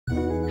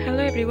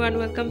everyone,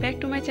 welcome back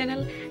to my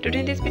channel. Today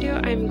in this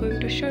video I am going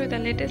to show you the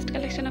latest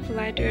collection of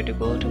lightweight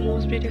gold,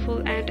 most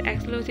beautiful and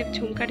exclusive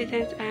jhumka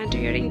designs and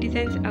earring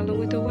designs along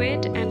with the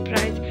weight and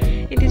price.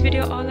 In this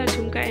video all our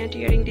jhumka and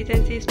earring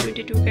designs is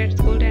 22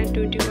 carats gold and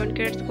 21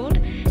 carats gold.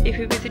 If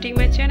you are visiting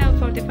my channel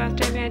for the first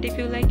time and if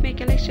you like my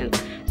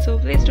collections, so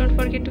please don't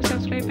forget to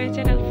subscribe my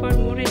channel for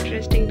more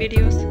interesting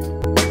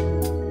videos.